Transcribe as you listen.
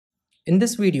In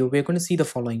this video, we're going to see the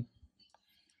following.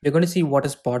 We're going to see what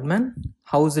is Podman,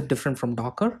 how is it different from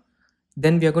Docker.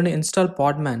 Then we are going to install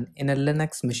Podman in a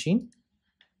Linux machine.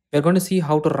 We're going to see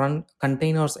how to run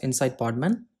containers inside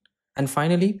Podman. And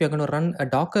finally, we're going to run a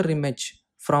Docker image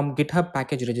from GitHub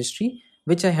package registry,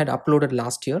 which I had uploaded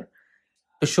last year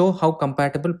to show how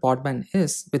compatible Podman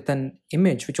is with an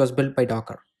image which was built by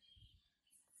Docker.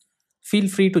 Feel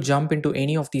free to jump into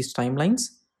any of these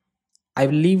timelines. I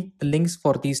will leave the links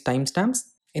for these timestamps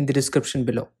in the description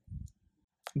below.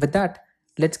 With that,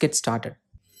 let's get started.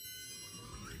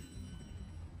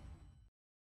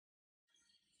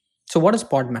 So what is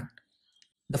Podman?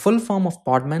 The full form of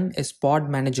Podman is Pod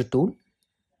Manager Tool,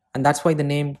 and that's why the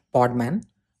name Podman.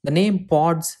 The name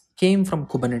pods came from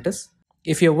Kubernetes.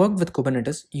 If you worked with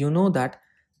Kubernetes, you know that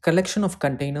collection of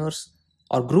containers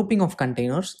or grouping of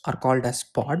containers are called as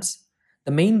pods.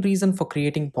 The main reason for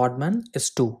creating Podman is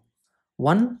two.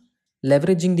 One,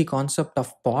 leveraging the concept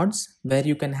of pods where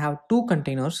you can have two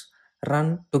containers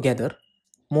run together.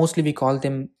 Mostly we call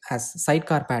them as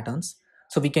sidecar patterns.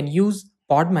 So we can use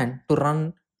Podman to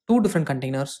run two different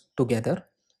containers together.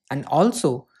 And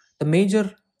also the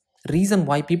major reason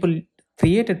why people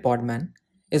created Podman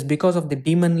is because of the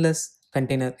Daemonless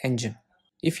container engine.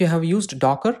 If you have used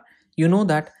Docker, you know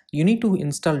that you need to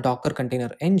install Docker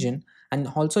container engine, and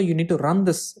also you need to run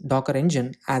this Docker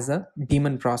engine as a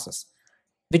daemon process,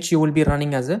 which you will be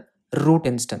running as a root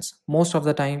instance. Most of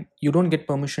the time, you don't get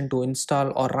permission to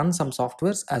install or run some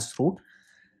softwares as root.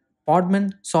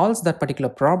 Podman solves that particular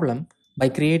problem by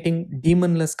creating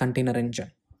daemonless container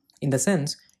engine. In the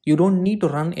sense, you don't need to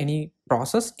run any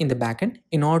process in the backend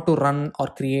in order to run or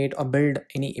create or build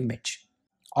any image.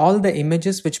 All the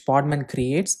images which Podman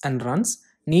creates and runs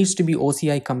needs to be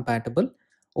OCI compatible.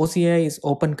 OCI is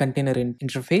Open Container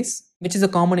Interface, which is a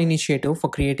common initiative for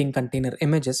creating container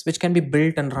images which can be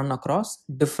built and run across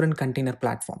different container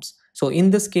platforms. So in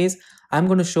this case, I'm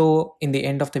going to show in the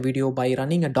end of the video by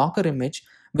running a Docker image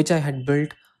which I had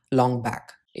built long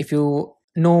back. If you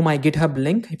know my GitHub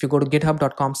link, if you go to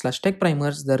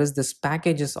github.com/techprimers, there is this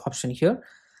packages option here.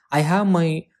 I have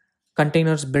my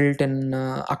containers built in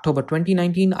October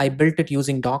 2019. I built it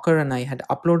using Docker and I had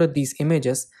uploaded these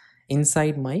images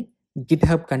inside my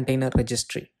GitHub container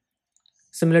registry.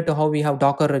 Similar to how we have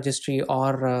Docker registry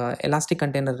or Elastic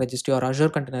Container Registry or Azure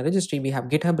Container Registry, we have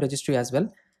GitHub registry as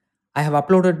well. I have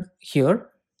uploaded here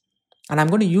and I'm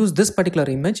going to use this particular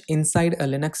image inside a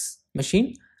Linux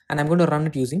machine and I'm going to run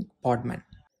it using Podman.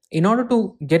 In order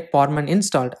to get Podman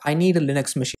installed, I need a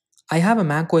Linux machine. I have a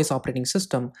macOS operating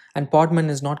system and Podman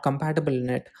is not compatible in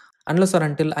it unless or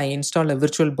until I install a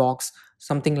virtual box,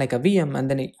 something like a VM, and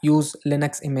then use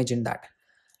Linux image in that.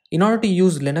 In order to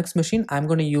use Linux machine, I'm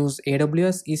going to use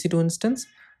AWS EC2 instance.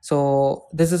 So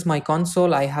this is my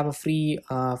console. I have a free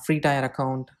tier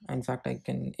account. In fact, I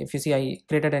can, if you see, I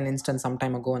created an instance some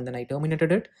time ago and then I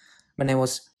terminated it when I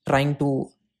was trying to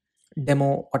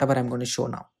demo whatever I'm going to show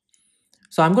now.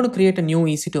 So I'm going to create a new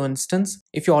EC2 instance.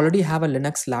 If you already have a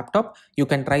Linux laptop, you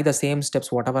can try the same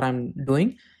steps, whatever I'm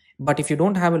doing. But if you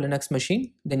don't have a Linux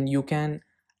machine, then you can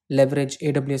leverage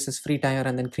AWS's free tier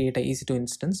and then create a EC2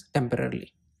 instance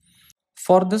temporarily.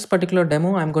 For this particular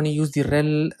demo, I'm going to use the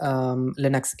RHEL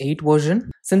Linux 8 version.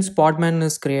 Since Podman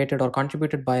is created or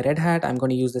contributed by Red Hat, I'm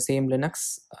going to use the same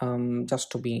Linux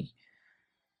just to be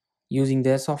using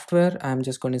their software. I'm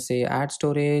just going to say add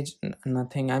storage,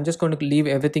 nothing. I'm just going to leave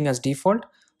everything as default.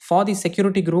 For the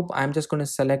security group, I'm just going to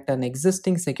select an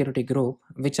existing security group,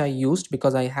 which I used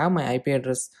because I have my IP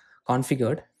address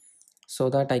configured so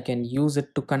that I can use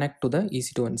it to connect to the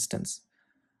EC2 instance.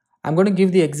 I'm going to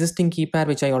give the existing key pair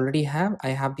which I already have. I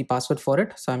have the password for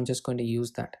it, so I'm just going to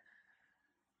use that.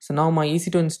 So now my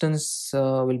EC2 instance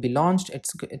will be launched.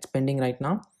 It's pending right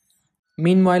now.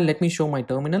 Meanwhile, let me show my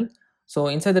terminal. So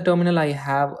inside the terminal, I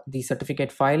have the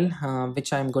certificate file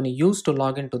which I'm going to use to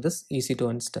log into this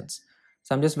EC2 instance.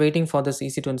 So I'm just waiting for this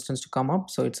EC2 instance to come up.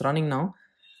 So it's running now.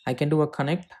 I can do a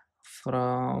connect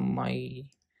from my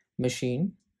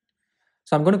machine.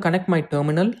 So I'm going to connect my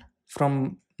terminal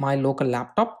from my local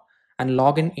laptop and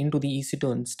log in into the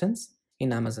EC2 instance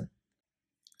in Amazon.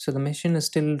 So the machine is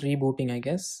still rebooting, I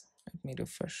guess. Let me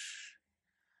refresh.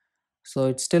 So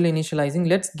it's still initializing.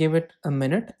 Let's give it a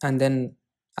minute and then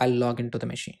I'll log into the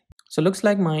machine. So looks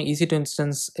like my EC2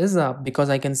 instance is up because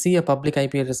I can see a public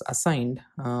IP address assigned.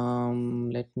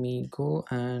 Let me go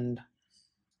and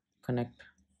connect.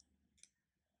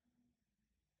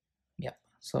 Yeah,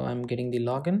 so I'm getting the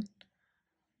login.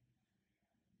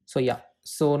 So yeah.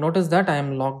 So notice that I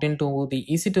am logged into the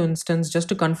EC2 instance. Just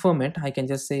to confirm it, I can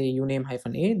just say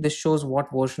uname-a. This shows what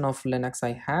version of Linux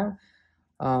I have.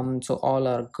 So all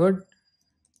are good.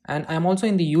 And I'm also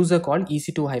in the user called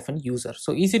ec2-user.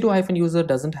 So ec2-user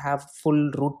doesn't have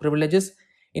full root privileges.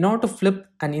 In order to flip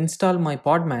and install my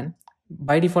Podman,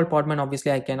 by default Podman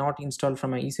obviously I cannot install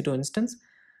from my ec2 instance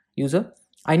user.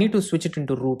 I need to switch it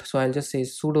into root. So I'll just say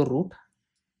sudo root.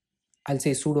 I'll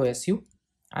say sudo su,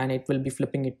 and it will be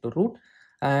flipping it to root.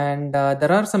 And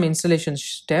there are some installation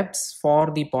steps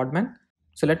for the Podman.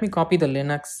 So let me copy the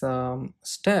Linux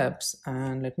steps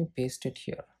and let me paste it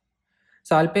here.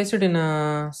 So I'll paste it in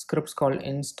a script called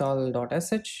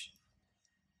install.sh.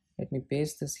 Let me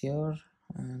paste this here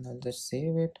and I'll just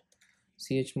save it.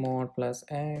 Chmod plus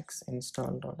x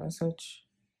install.sh,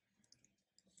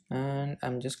 and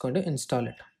I'm just going to install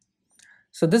it.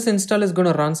 So this install is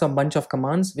going to run some bunch of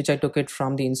commands which I took it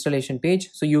from the installation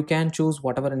page. So you can choose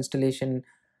whatever installation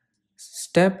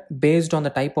step based on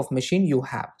the type of machine you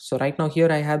have. So right now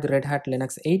here I have the Red Hat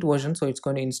Linux 8 version, so it's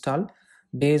going to install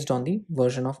based on the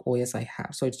version of OS I have.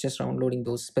 So it's just downloading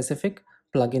those specific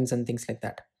plugins and things like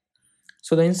that.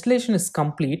 So the installation is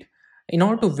complete. In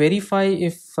order to verify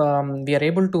if we are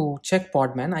able to check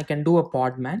Podman, I can do a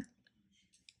Podman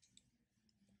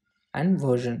and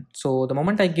version. So the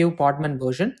moment I give Podman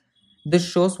version, this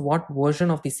shows what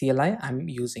version of the CLI I'm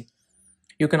using.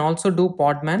 You can also do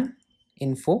Podman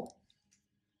info,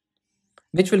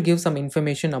 which will give some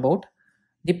information about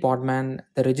the Podman,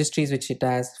 the registries which it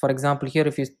has. For example, here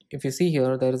if you see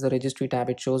here, there is a registry tab.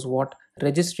 It shows what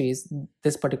registries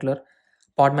this particular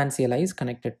Podman CLI is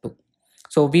connected to.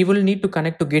 So we will need to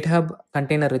connect to GitHub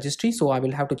container registry. So I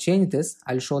will have to change this.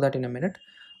 I'll show that in a minute.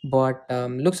 But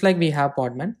looks like we have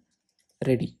Podman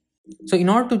ready. So in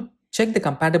order to check the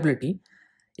compatibility,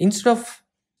 instead of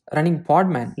running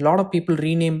Podman, a lot of people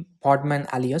rename Podman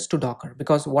alias to Docker,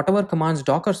 because whatever commands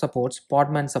Docker supports,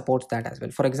 Podman supports that as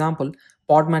well. For example,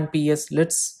 Podman ps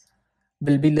lists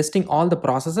will be listing all the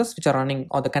processes which are running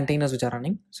or the containers which are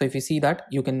running. So if you see that,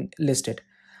 you can list it.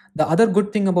 The other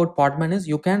good thing about Podman is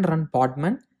you can run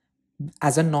Podman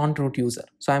as a non-root user.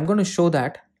 So I'm going to show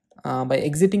that by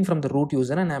exiting from the root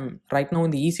user, and I'm right now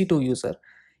in the EC2 user.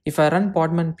 If I run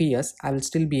Podman ps, I will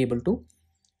still be able to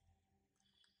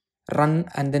run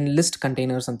and then list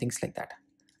containers and things like that.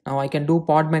 Now I can do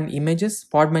Podman images.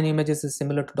 Podman images is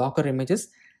similar to Docker images.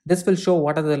 This will show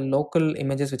what are the local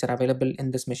images which are available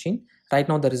in this machine. Right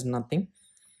now there is nothing.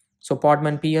 So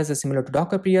Podman ps is similar to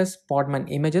Docker ps.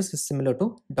 Podman images is similar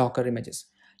to Docker images.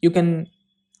 You can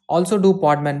also do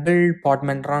Podman build,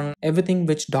 Podman run, everything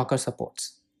which Docker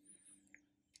supports.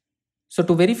 So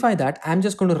to verify that, I'm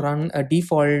just going to run a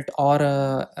default or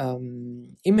a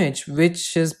image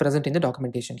which is present in the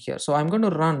documentation here. So I'm going to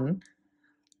run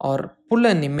or pull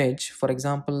an image, for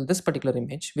example, this particular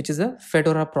image, which is a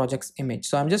Fedora projects image.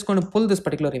 So I'm just going to pull this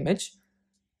particular image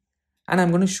and I'm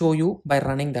going to show you by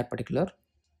running that particular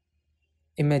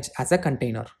image as a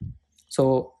container.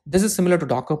 So this is similar to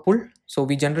Docker pull. So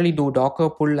we generally do Docker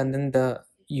pull and then the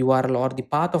URL or the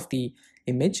path of the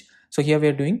image. So here we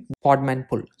are doing Podman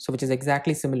pull, so which is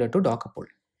exactly similar to Docker pull.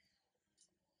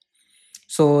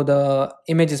 So the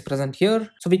image is present here.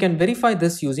 So we can verify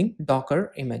this using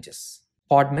Docker images,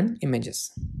 Podman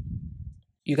images.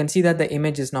 You can see that the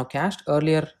image is now cached.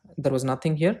 Earlier there was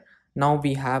nothing here. Now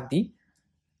we have the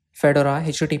Fedora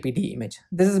HTTPD image.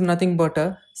 This is nothing but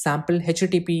a sample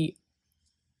HTTP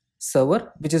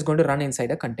server which is going to run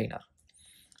inside a container.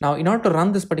 Now in order to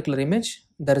run this particular image,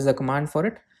 there is a command for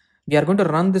it. We are going to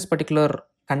run this particular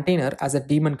container as a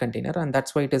daemon container, and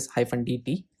that's why it is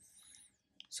 -dt.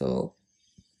 So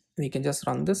we can just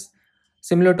run this.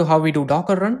 Similar to how we do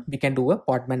Docker run, we can do a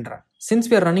Podman run. Since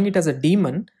we are running it as a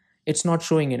daemon, it's not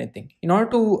showing anything. In order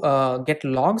to get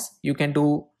logs, you can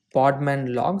do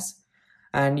Podman logs,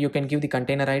 and you can give the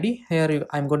container ID. Here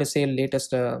I'm going to say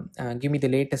latest, give me the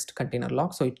latest container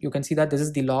log. So you can see that this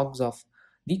is the logs of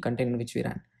the container which we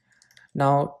ran.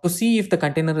 Now to see if the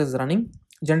container is running,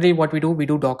 generally what we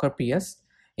do Docker ps.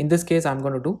 In this case, I'm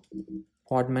going to do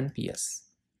Podman ps.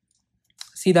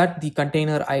 See that the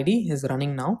container ID is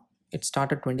running now. It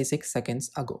started 26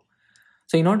 seconds ago.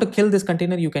 So in order to kill this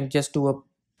container, you can just do a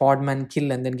Podman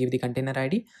kill and then give the container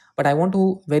ID. But I want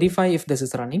to verify if this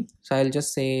is running. So I'll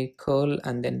just say curl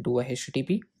and then do a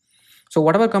HTTP. So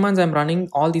whatever commands I'm running,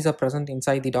 all these are present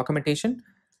inside the documentation.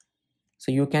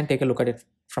 So you can take a look at it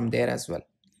from there as well.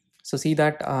 So see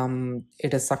that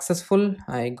it is successful.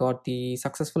 I got the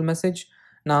successful message.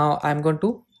 Now I'm going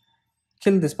to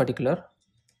kill this particular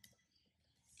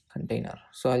container.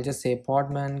 So I'll just say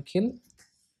Podman kill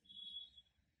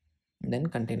and then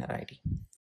container ID.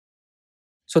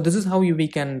 So this is how we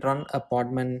can run a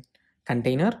Podman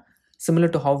container, similar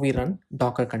to how we run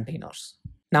Docker containers.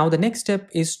 Now the next step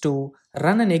is to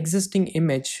run an existing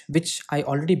image which I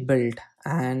already built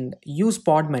and use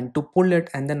Podman to pull it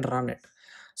and then run it.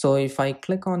 So if I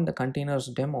click on the containers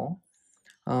demo,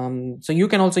 so you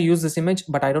can also use this image,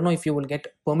 but I don't know if you will get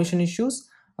permission issues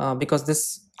because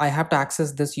this I have to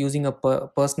access this using a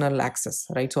personal access,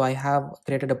 right? So I have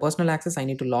created a personal access. I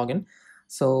need to log in.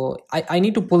 So I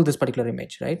need to pull this particular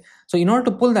image, right? So in order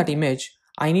to pull that image,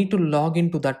 I need to log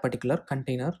into that particular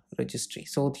container registry.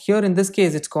 So here in this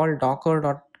case, it's called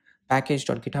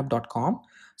docker.package.github.com.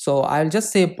 So I'll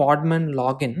just say podman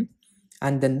login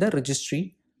and then the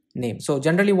registry name. So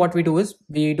generally what we do is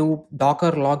we do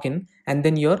docker login and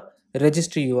then your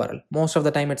registry URL. Most of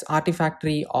the time it's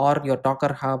Artifactory or your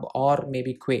Docker Hub or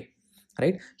maybe Quay,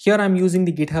 right? Here I'm using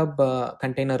the GitHub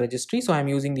container registry. So I'm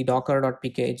using the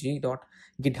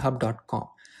docker.pkg.github.com.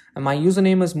 And my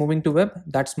username is moving to web.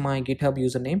 That's my GitHub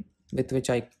username with which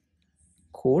I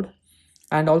code.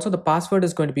 And also the password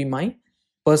is going to be my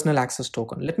personal access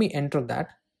token. Let me enter that.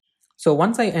 So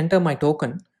once I enter my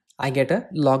token, I get a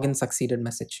login succeeded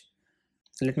message.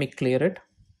 So let me clear it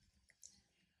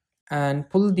and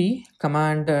pull the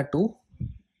command to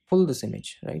pull this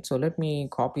image, right? So let me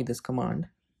copy this command.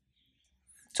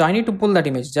 So I need to pull that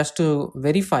image just to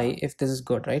verify if this is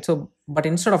good, right? So, but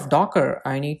instead of Docker,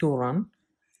 I need to run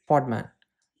Podman.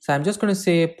 So I'm just going to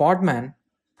say Podman,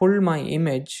 pull my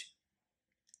image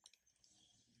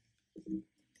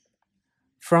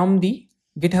from the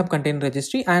GitHub container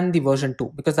registry and the version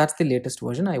 2 because that's the latest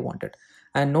version I wanted.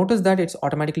 And notice that it's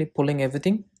automatically pulling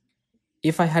everything.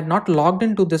 If I had not logged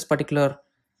into this particular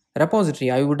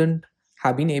repository, I wouldn't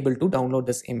have been able to download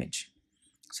this image.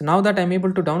 So now that I'm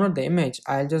able to download the image,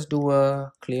 I'll just do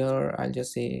a clear, I'll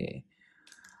just say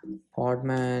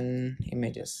Podman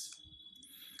images.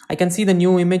 I can see the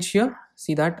new image here.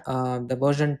 See that the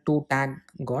version 2 tag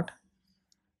got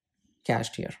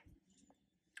cached here.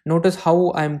 Notice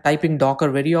how I'm typing Docker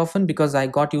very often because I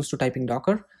got used to typing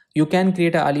Docker. You can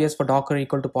create an alias for Docker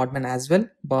equal to Podman as well,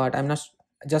 but I'm not,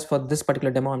 just for this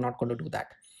particular demo, I'm not going to do that.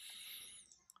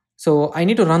 So I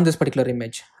need to run this particular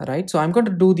image, right? So I'm going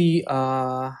to do the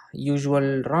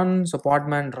usual run. So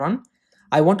Podman run.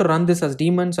 I want to run this as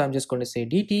daemon, so I'm just going to say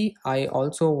dt. I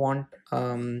also want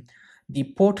the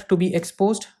port to be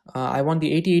exposed. I want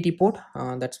the 8080 port.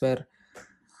 That's where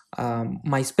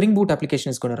my Spring Boot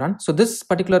application is going to run. So this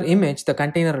particular image, the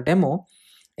container demo,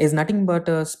 is nothing but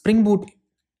a Spring Boot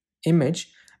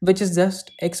image, which is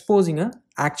just exposing a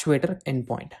actuator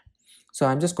endpoint. So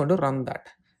I'm just going to run that.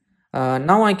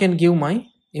 Now I can give my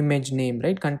image name,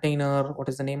 right? Container, what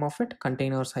is the name of it?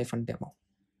 Containers-demo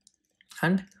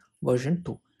and version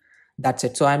 2. That's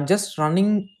it. So I'm just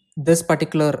running this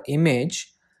particular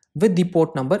image with the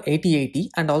port number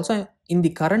 8080, and also in the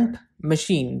current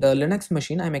machine, the Linux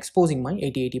machine, I'm exposing my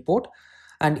 8080 port,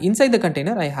 and inside the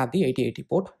container I have the 8080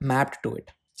 port mapped to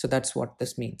it. So that's what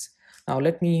this means. Now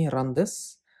let me run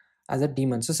this as a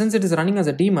daemon. So since it is running as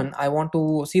a daemon, I want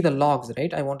to see the logs,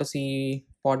 right? I want to see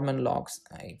Podman logs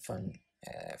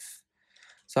 -f.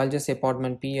 So I'll just say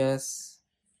Podman ps,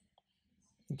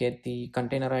 get the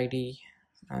container ID,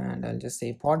 and I'll just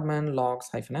say Podman logs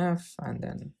 -f and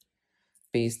then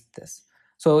paste this.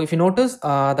 So if you notice,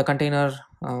 the container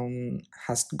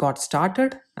has got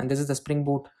started, and this is the Spring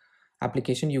Boot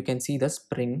application. You can see the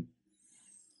Spring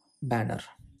banner.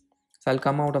 So I'll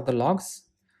come out of the logs.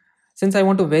 Since I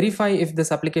want to verify if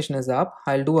this application is up,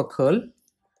 I'll do a curl.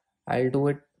 I'll do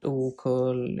it to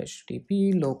curl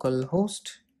http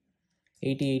localhost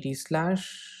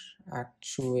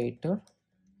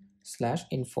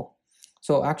 8080/actuator/info.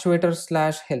 So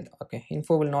actuator/health. Okay,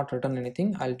 info will not return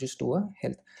anything. I'll just do a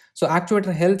health. So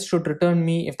actuator health should return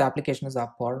me if the application is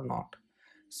up or not.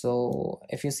 So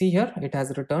if you see here, it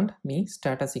has returned me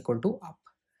status equal to up.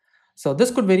 So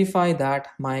this could verify that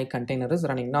my container is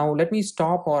running. Now let me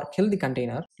stop or kill the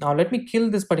container. Now let me kill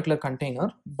this particular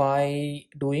container by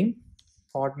doing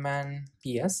podman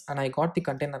ps, and I got the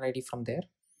container ID from there.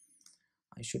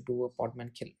 I should do a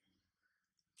podman kill.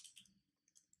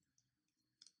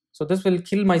 So this will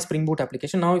kill my Spring Boot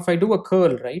application. Now if I do a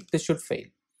curl, right, this should fail.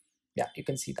 Yeah, you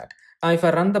can see that. Now if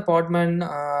I run the Podman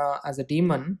as a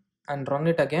daemon and run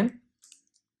it again,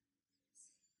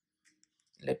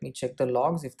 let me check the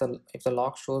logs. If the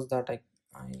log shows that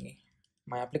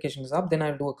my application is up, then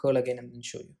I'll do a curl again and then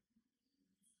show you.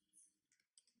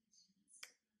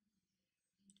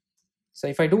 So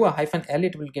if I do a -l,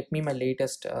 it will get me my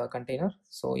latest container.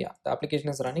 So yeah, the application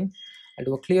is running. I'll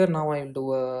do a clear. Now I will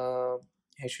do a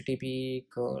http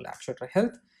curl actuator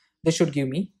health. This should give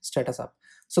me status up.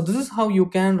 So this is how you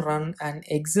can run an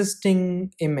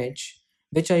existing image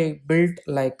which I built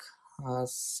like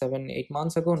 7-8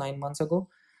 months ago, 9 months ago.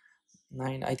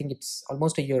 9, I think it's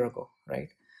almost a year ago, right?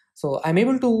 So I'm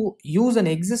able to use an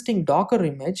existing Docker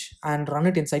image and run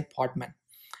it inside Podman.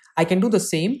 I can do the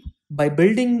same by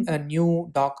building a new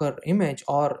Docker image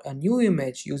or a new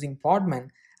image using Podman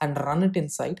and run it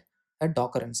inside a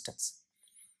Docker instance.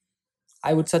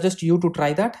 I would suggest you to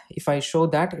try that. If I show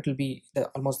that, it will be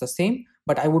almost the same,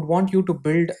 but I would want you to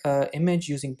build an image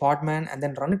using Podman and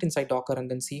then run it inside Docker and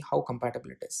then see how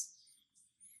compatible it is.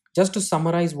 Just to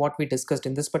summarize what we discussed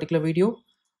in this particular video,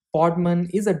 Podman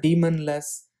is a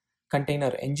daemonless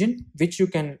container engine which you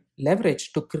can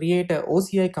leverage to create a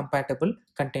OCI compatible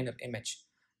container image.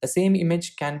 The same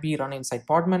image can be run inside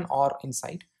Podman or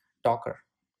inside Docker.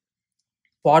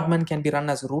 Podman can be run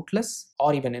as rootless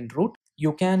or even in root.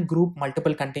 You can group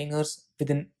multiple containers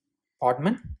within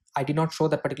Podman. I did not show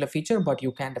that particular feature, but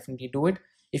you can definitely do it.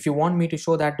 If you want me to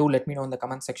show that, do let me know in the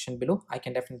comment section below. I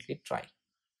can definitely try.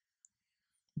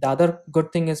 The other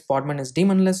good thing is Podman is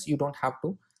daemonless. You don't have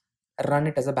to run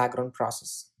it as a background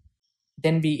process.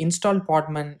 Then we installed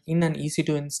Podman in an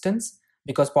EC2 instance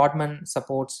because Podman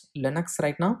supports Linux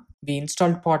right now. We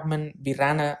installed Podman, we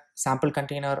ran a sample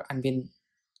container,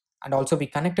 and also we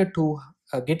connected to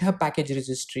a GitHub package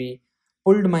registry,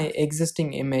 pulled my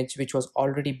existing image which was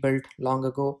already built long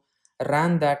ago,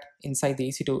 ran that inside the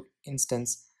EC2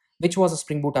 instance, which was a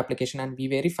Spring Boot application, and we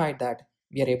verified that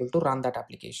we are able to run that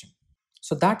application.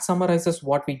 So that summarizes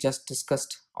what we just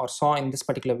discussed or saw in this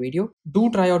particular video. Do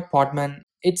try out Podman.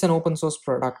 It's an open source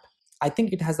product. I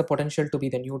think it has the potential to be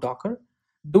the new Docker.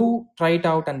 Do try it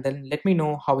out and then let me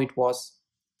know how it was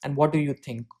and what do you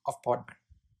think of Podman.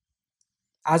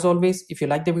 As always, if you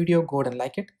like the video, go ahead and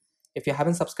like it. If you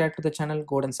haven't subscribed to the channel,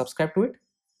 go ahead and subscribe to it.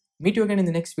 Meet you again in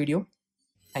the next video.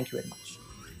 Thank you very much.